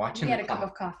episodes, so I'm watching the cup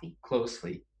of coffee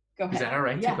closely. Go ahead. Is that all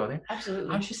right to go there?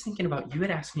 Absolutely. I was just thinking about, you had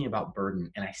asked me about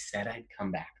burden, and I said I'd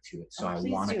come back to it, so I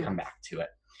want to come back to it.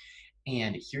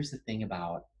 And here's the thing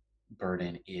about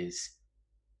burden is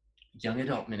young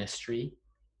adult ministry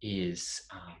is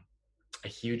a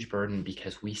huge burden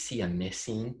because we see a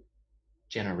missing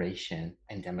generation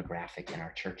and demographic in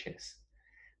our churches.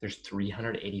 There's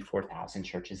 384,000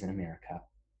 churches in America.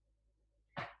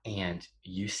 And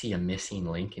you see a missing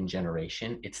link in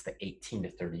generation, it's the 18 to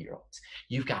 30-year-olds.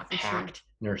 You've got packed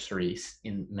nurseries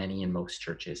in most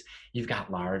churches. You've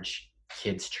got large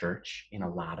kids church in a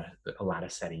lot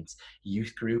of settings.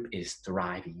 Youth group is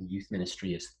thriving. Youth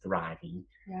ministry is thriving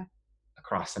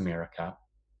across America.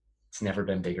 It's never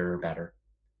been bigger or better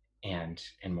and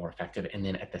more effective. And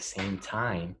then at the same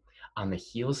time, on the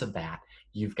heels of that,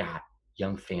 you've got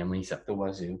young families up the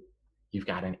wazoo. You've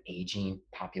got an aging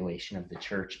population of the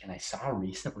church. And I saw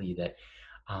recently that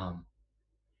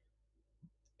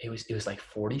it was like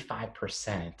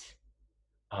 45%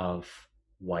 of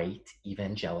white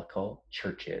evangelical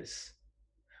churches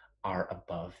are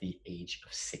above the age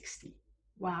of 60.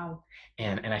 Wow.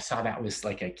 And I saw that was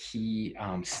like a key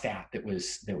stat that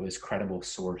was credible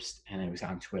sourced, and it was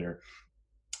on Twitter.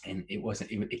 And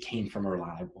it came from a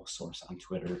reliable source on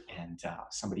Twitter and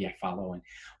somebody I follow. And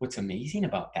what's amazing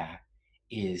about that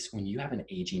is when you have an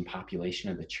aging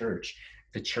population of the church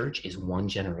is one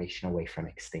generation away from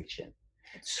extinction.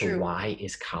 So true. Why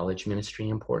is college ministry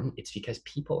important? It's because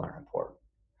people are important.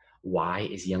 Why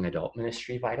is young adult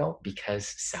ministry vital?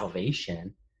 Because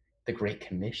salvation, the Great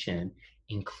Commission,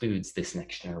 includes this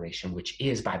next generation, which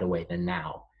is, by the way, the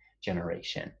now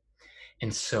generation.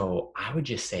 And so I would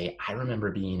just say, I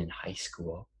remember being in high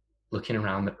school, looking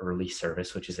around the early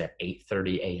service, which is at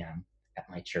 8:30 a.m. at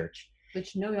my church.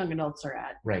 Which no young adults are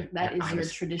at. Right. That is your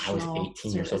traditional I was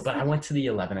 18 years old, but I went to the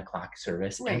 11 o'clock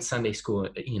service and Sunday school,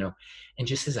 and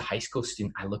just as a high school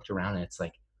student, I looked around and it's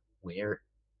like, where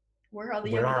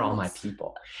are all my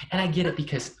people? And I get it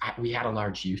because we had a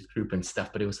large youth group and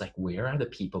stuff, but it was like, where are the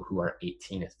people who are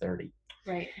 18 to 30?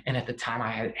 Right. And at the time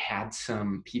I had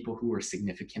some people who were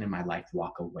significant in my life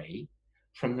walk away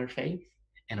from their faith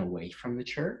and away from the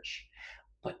church.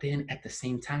 But then at the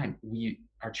same time,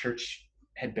 our church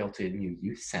had built a new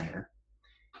youth center,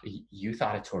 a youth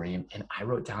auditorium, and I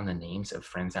wrote down the names of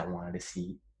friends I wanted to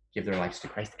see give their lives to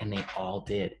Christ, and they all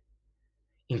did,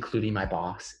 including my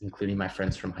boss, including my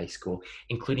friends from high school,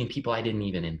 including people I didn't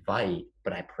even invite,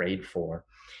 but I prayed for.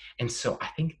 And so I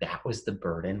think that was the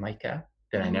burden, Micah,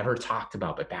 that I never talked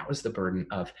about, but that was the burden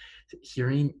of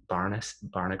hearing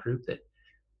Barna Group that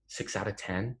 6 out of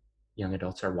 10 young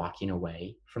adults are walking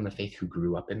away from the faith who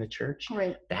grew up in the church.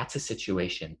 Right. That's a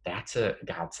situation. That's a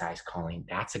God-sized calling.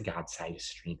 That's a God-sized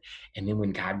stream. And then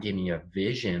when God gave me a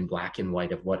vision, black and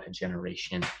white, of what a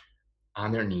generation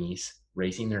on their knees,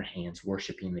 raising their hands,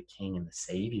 worshiping the King and the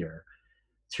Savior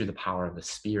through the power of the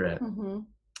Spirit. Mm-hmm.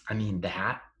 I mean,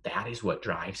 that is what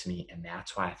drives me. And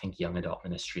that's why I think young adult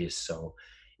ministry is so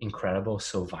incredible,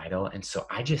 so vital. And so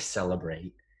I just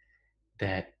celebrate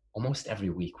that almost every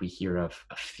week we hear of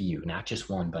a few, not just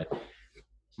one, but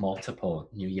multiple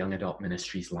new young adult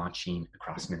ministries launching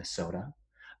across Minnesota,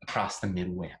 across the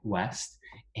Midwest,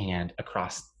 and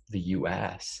across the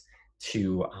U.S.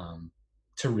 to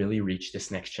really reach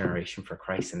this next generation for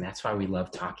Christ. And that's why we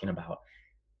love talking about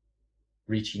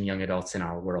reaching young adults in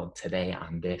our world today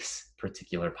on this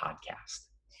particular podcast.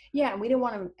 Yeah, and we don't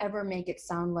want to ever make it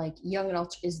sound like young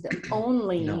adults is the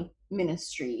only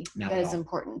ministry that is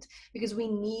important, because we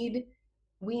need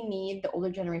the older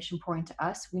generation pouring to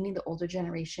us. We need the older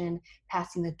generation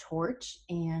passing the torch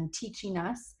and teaching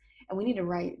us, and we need to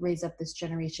raise up this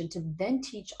generation to then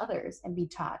teach others and be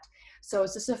taught. So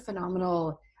it's just a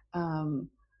phenomenal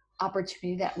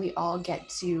opportunity that we all get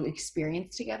to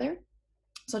experience together.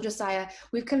 So Josiah,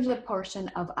 we've come to the portion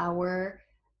of our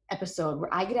episode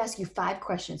where I get to ask you 5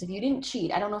 questions. If you didn't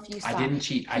cheat, I don't know if you saw. I didn't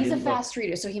cheat. He's a fast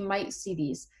reader, so he might see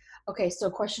these. Okay, so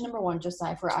question number 1,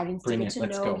 Josiah, for our audience to get to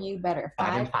know you better.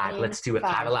 5 and 5. Let's do it.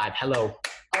 5 alive. Hello.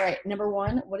 All right, number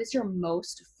 1, what is your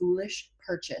most foolish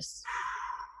purchase?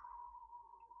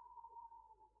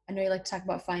 I know you like to talk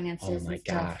about finances.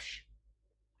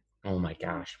 Oh my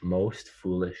gosh. Most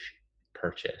foolish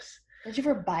purchase. Did you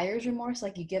ever buyer's remorse?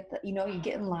 Like you get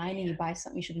in line and you buy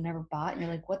something you should have never bought, and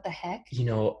you're like, what the heck?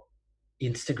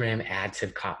 Instagram ads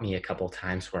have caught me a couple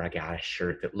times where I got a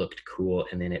shirt that looked cool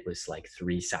and then it was like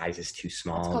 3 sizes too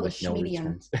small with no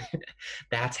returns.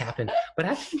 That's happened. But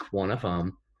I think one of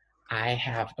them, I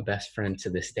have a best friend to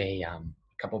this day, a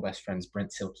couple best friends, Brent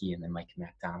Silkey and then Mike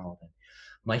McDonald. And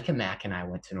Micah Mack and I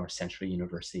went to North Central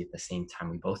University at the same time.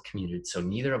 We both commuted, so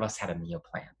neither of us had a meal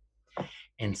plan.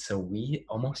 And so we,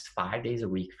 almost 5 days a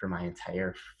week for my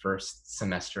entire first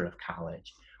semester of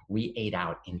college, we ate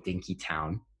out in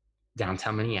Dinkytown,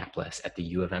 downtown Minneapolis at the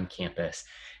U of M campus.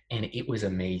 And it was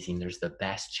amazing. There's the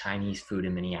best Chinese food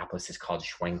in Minneapolis. It's called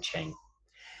Shuang Cheng.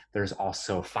 There's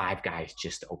also Five Guys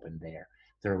just opened there.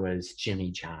 There was Jimmy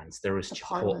John's. There was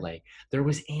Chipotle. There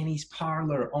was Annie's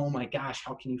Parlor. Oh my gosh,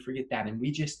 how can you forget that? And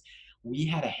we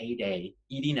had a heyday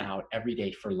eating out every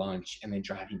day for lunch and then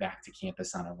driving back to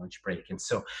campus on our lunch break. And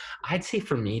so I'd say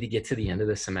for me to get to the end of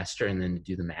the semester and then to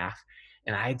do the math,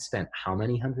 and I had spent how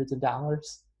many hundreds of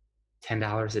dollars?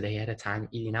 $10 a day at a time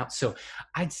eating out. So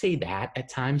I'd say that at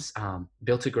times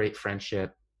built a great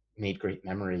friendship, made great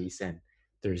memories, and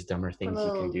there's dumber things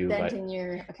you can do. Dent in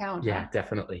your account. Yeah,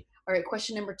 definitely. All right,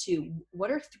 question number 2.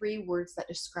 What are 3 words that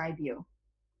describe you?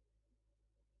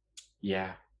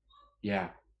 Yeah.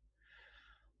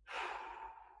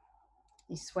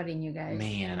 He's sweating, you guys.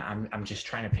 Man, I'm just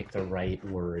trying to pick the right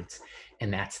words,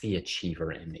 and that's the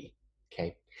achiever in me.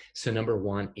 Okay. So number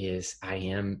 1 is I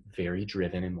am very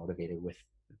driven and motivated with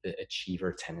the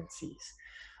achiever tendencies.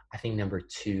 I think number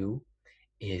 2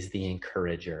 is the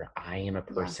encourager. I am a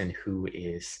person who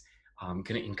is going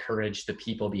to encourage the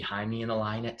people behind me in the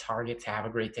line at Target to have a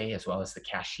great day, as well as the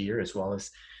cashier, as well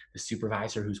as the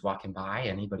supervisor who's walking by,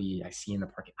 anybody I see in the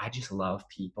park. I just love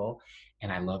people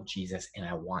and I love Jesus and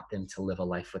I want them to live a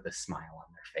life with a smile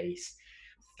on their face.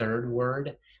 Third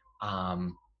word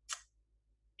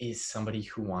is somebody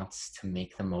who wants to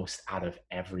make the most out of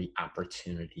every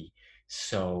opportunity.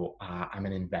 So I'm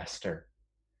an investor.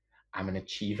 I'm an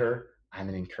achiever. I'm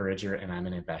an encourager, and I'm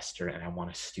an investor, and I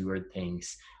want to steward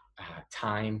things,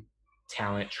 time,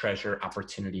 talent, treasure,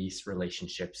 opportunities,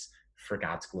 relationships for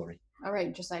God's glory. All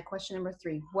right, Josiah, question number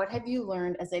 3. What have you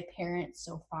learned as a parent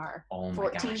so far? Oh my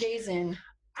 14 gosh. days in.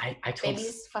 I told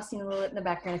Baby's fussing a little in the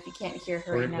background if you can't hear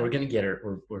her we're, right now. We're going to get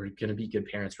her. We're going to be good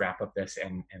parents, wrap up this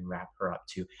and wrap her up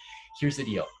too. Here's the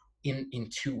deal. In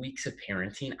 2 weeks of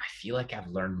parenting, I feel like I've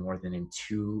learned more than in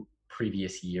 2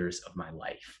 previous years of my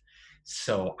life.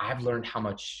 So I've learned how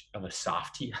much of a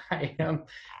softie I am.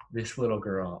 This little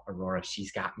girl, Aurora,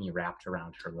 she's got me wrapped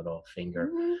around her little finger.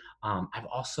 Mm-hmm. I've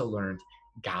also learned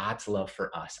God's love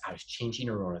for us. I was changing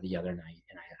Aurora the other night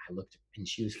and I looked and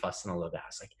she was fussing a little bit. I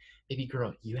was like, baby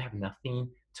girl, you have nothing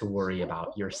to worry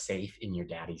about. You're safe in your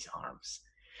daddy's arms.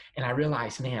 And I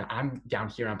realized, man, I'm down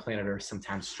here on planet Earth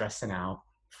sometimes stressing out,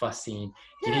 fussing,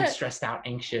 getting stressed out,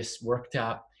 anxious, worked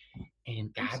up.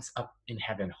 And God's up in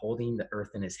heaven holding the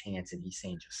earth in his hands. And he's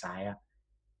saying, Josiah,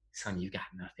 son, you got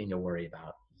nothing to worry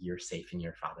about. You're safe in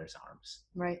your father's arms.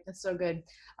 Right. That's so good.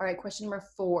 All right. Question number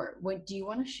 4. What do you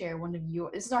want to share?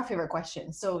 This is our favorite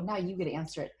question. So now you get to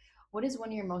answer it. What is one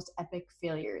of your most epic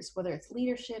failures, whether it's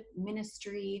leadership,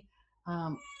 ministry,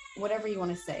 whatever you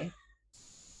want to say?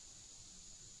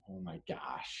 Oh my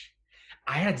gosh.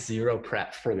 I had zero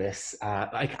prep for this.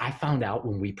 I found out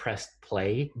when we pressed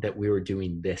play that we were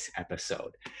doing this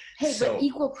episode. Hey, but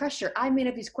equal pressure. I made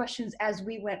up these questions as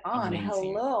we went on. Amazing.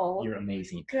 Hello. You're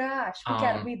amazing. Gosh,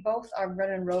 we both are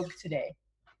running rogue today.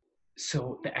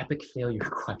 So the epic failure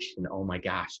question, oh my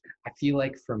gosh. I feel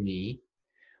like for me,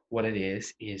 what it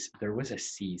is there was a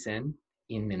season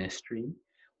in ministry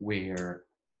where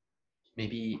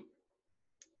maybe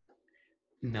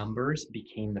numbers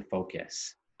became the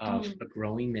focus of a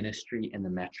growing ministry and the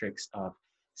metrics of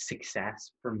success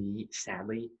for me.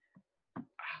 Sadly,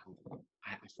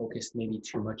 I focused maybe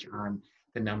too much on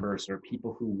the numbers or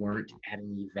people who weren't at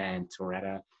an event or at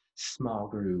a small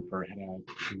group or at a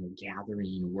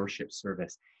gathering worship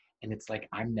service. And it's like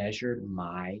I measured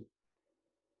my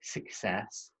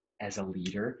success as a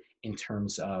leader in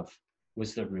terms of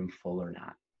was the room full or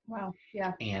not. Wow.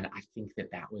 Yeah. And I think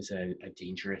that was a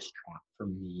dangerous trap for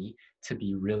me to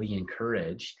be really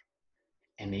encouraged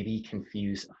and maybe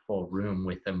confuse a full room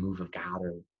with a move of God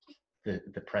or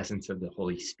the presence of the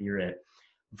Holy Spirit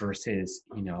versus,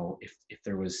 if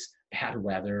there was bad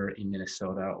weather in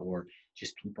Minnesota or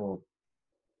just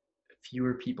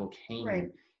fewer people came. Right.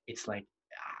 It's like,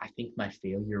 I think my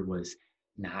failure was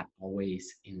not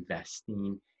always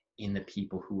investing in the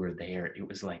people who were there. It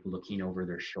was like looking over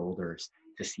their shoulders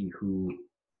to see who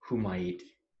might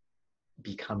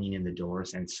be coming in the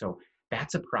doors. And so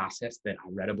that's a process that I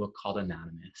read a book called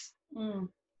Anonymous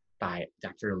by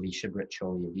Dr. Alicia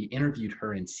Britt-Cholier. We interviewed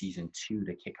her in season 2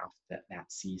 to kick off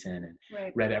that season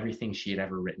and read everything she had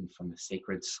ever written, from The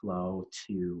Sacred Slow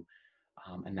to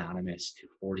Anonymous to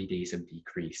 40 Days of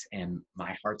Decrease. And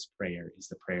my heart's prayer is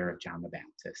the prayer of John the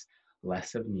Baptist.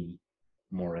 Less of me,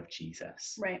 more of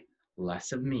Jesus. Right.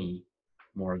 Less of me,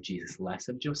 more of Jesus. Less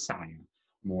of Josiah,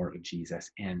 more of Jesus.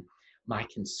 And my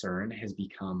concern has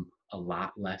become a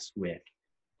lot less with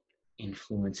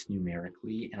influence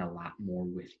numerically and a lot more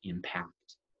with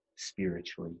impact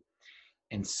spiritually.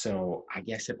 And so I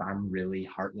guess if I'm really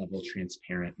heart level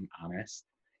transparent and honest,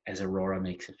 as Aurora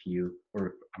makes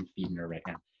or I'm feeding her right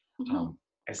now,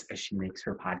 as she makes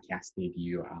her podcast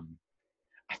debut,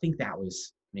 I think that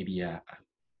was maybe a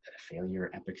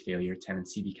epic failure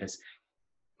tendency, because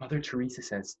Mother Teresa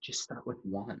says, just start with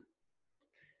one.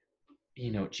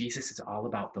 Jesus is all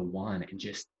about the one, and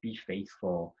just be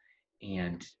faithful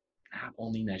and not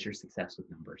only measure success with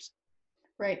numbers.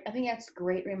 Right. I think that's a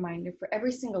great reminder for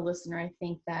every single listener. I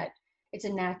think that it's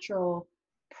a natural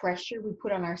pressure we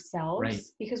put on ourselves, right,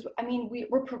 because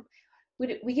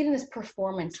we get in this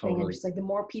performance thing, and just like the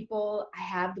more people I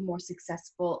have, the more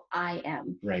successful I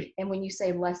am. Right. And when you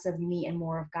say less of me and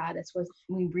more of God, that's what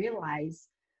we realize.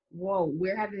 Whoa,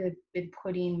 where have I been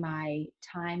putting my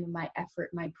time, my effort,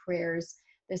 my prayers?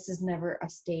 This is never a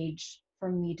stage for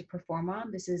me to perform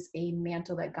on. This is a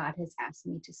mantle that God has asked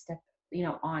me to step,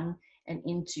 on and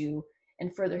into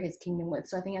and further his kingdom with.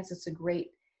 So I think that's just a great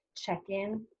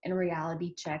check-in and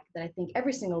reality check that I think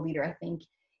every single leader,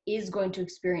 is going to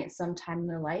experience sometime in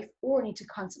their life, or need to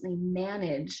constantly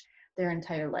manage their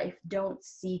entire life. Don't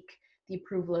seek the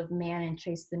approval of man and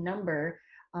chase the number,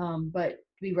 but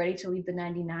be ready to leave the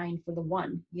 99 for the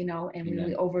one, and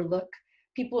we overlook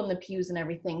people in the pews and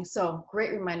everything. So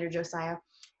great reminder, Josiah.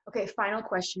 Okay, final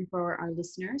question for our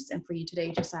listeners and for you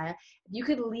today, Josiah. If you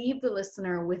could leave the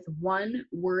listener with one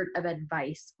word of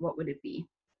advice, what would it be?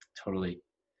 Totally.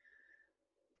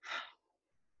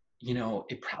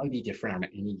 It'd probably be different on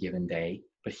any given day,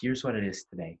 but here's what it is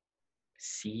today.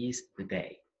 Seize the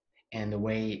day. And the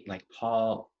way, like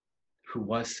Paul, who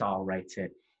was Saul, writes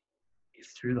it, is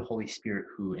through the Holy Spirit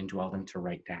who indwelled him to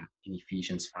write that in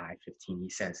Ephesians 5:15. He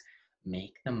says,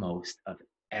 make the most of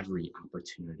every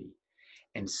opportunity.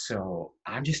 And so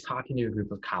I'm just talking to a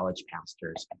group of college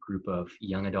pastors, a group of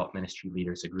young adult ministry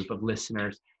leaders, a group of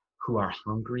listeners who are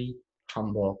hungry,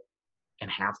 humble, and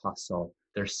have hustle.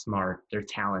 They're smart, they're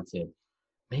talented.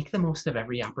 Make the most of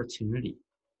every opportunity.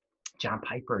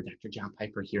 Dr. John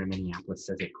Piper here in Minneapolis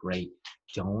says it great.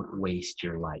 Don't waste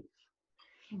your life.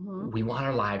 We want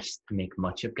our lives to make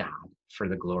much of God for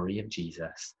the glory of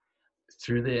Jesus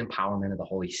through the empowerment of the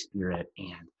Holy Spirit.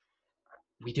 And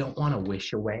we don't want to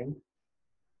wish away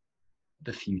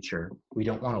the future. We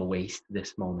don't want to waste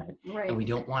this moment. Right. And we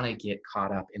don't want to get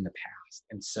caught up in the past.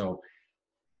 And so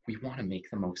we want to make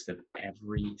the most of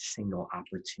every single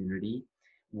opportunity,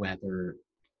 whether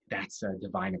that's a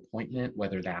divine appointment,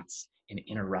 whether that's an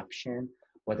interruption,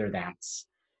 whether that's,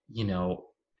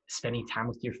 spending time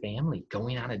with your family,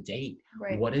 going on a date.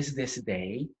 Right. What is this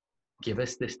day? Give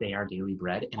us this day our daily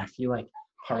bread. And I feel like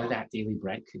part of that daily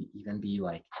bread could even be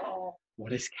like,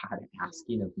 what is God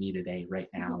asking of me today, right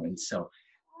now? And so,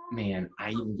 man, I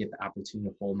even get the opportunity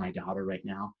to hold my daughter right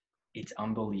now. It's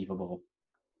unbelievable.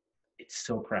 It's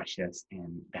so precious.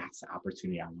 And that's the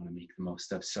opportunity I want to make the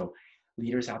most of. So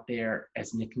leaders out there,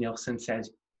 as Nick Nielsen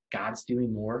says, God's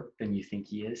doing more than you think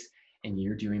he is, and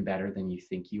you're doing better than you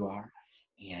think you are.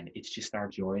 And it's just our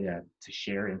joy to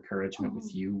share encouragement with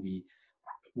you.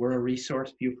 We're a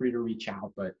resource. Feel free to reach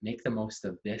out, but make the most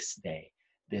of this day,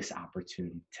 this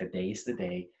opportunity. Today's the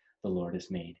day the Lord has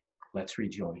made. Let's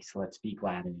rejoice. Let's be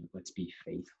glad in it. Let's be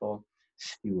faithful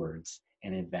stewards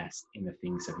and invest in the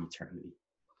things of eternity.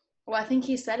 Well, I think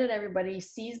he said it, everybody.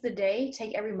 Seize the day.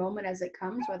 Take every moment as it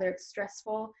comes, whether it's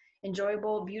stressful,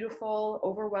 enjoyable, beautiful,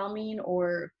 overwhelming,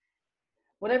 or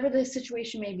whatever the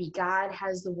situation may be. God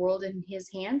has the world in his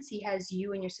hands. He has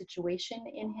you and your situation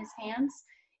in his hands,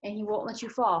 and he won't let you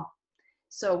fall.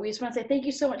 So we just want to say thank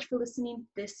you so much for listening.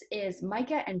 This is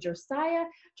Micah and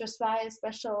Josiah's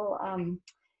special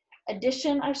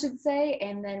edition, I should say.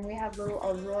 And then we have little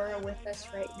Aurora with us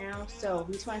right now. So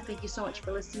we just want to thank you so much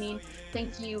for listening.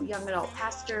 Thank you, young adult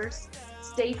pastors.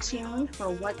 Stay tuned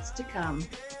for what's to come.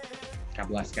 God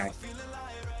bless, guys.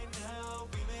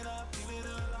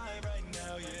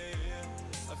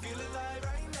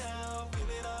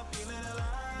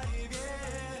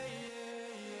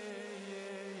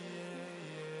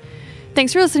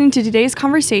 Thanks for listening to today's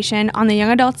conversation on the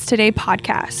Young Adults Today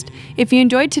podcast. If you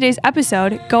enjoyed today's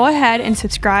episode, go ahead and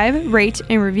subscribe, rate,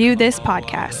 and review this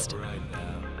podcast.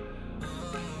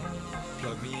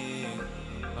 Plug me in,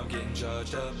 I'm getting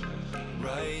charged up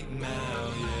right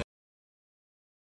now, yeah.